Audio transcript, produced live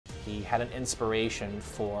He had an inspiration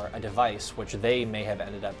for a device which they may have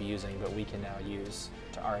ended up using, but we can now use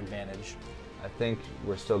to our advantage. I think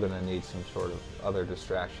we're still going to need some sort of other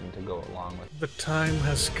distraction to go along with. The time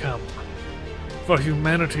has come for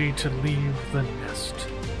humanity to leave the nest,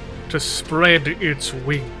 to spread its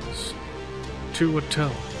wings, to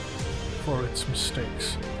atone for its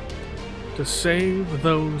mistakes, to save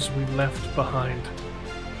those we left behind,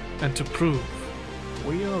 and to prove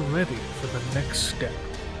we are ready for the next step.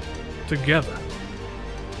 Together,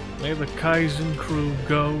 may the Kaizen crew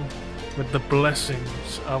go with the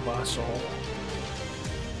blessings of us all.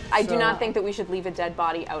 I do not think that we should leave a dead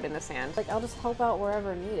body out in the sand. Like, I'll just help out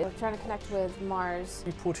wherever needed. We're trying to connect with Mars.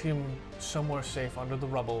 We put him somewhere safe under the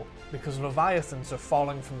rubble because Leviathans are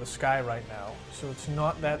falling from the sky right now, so it's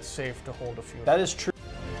not that safe to hold a funeral. That is true.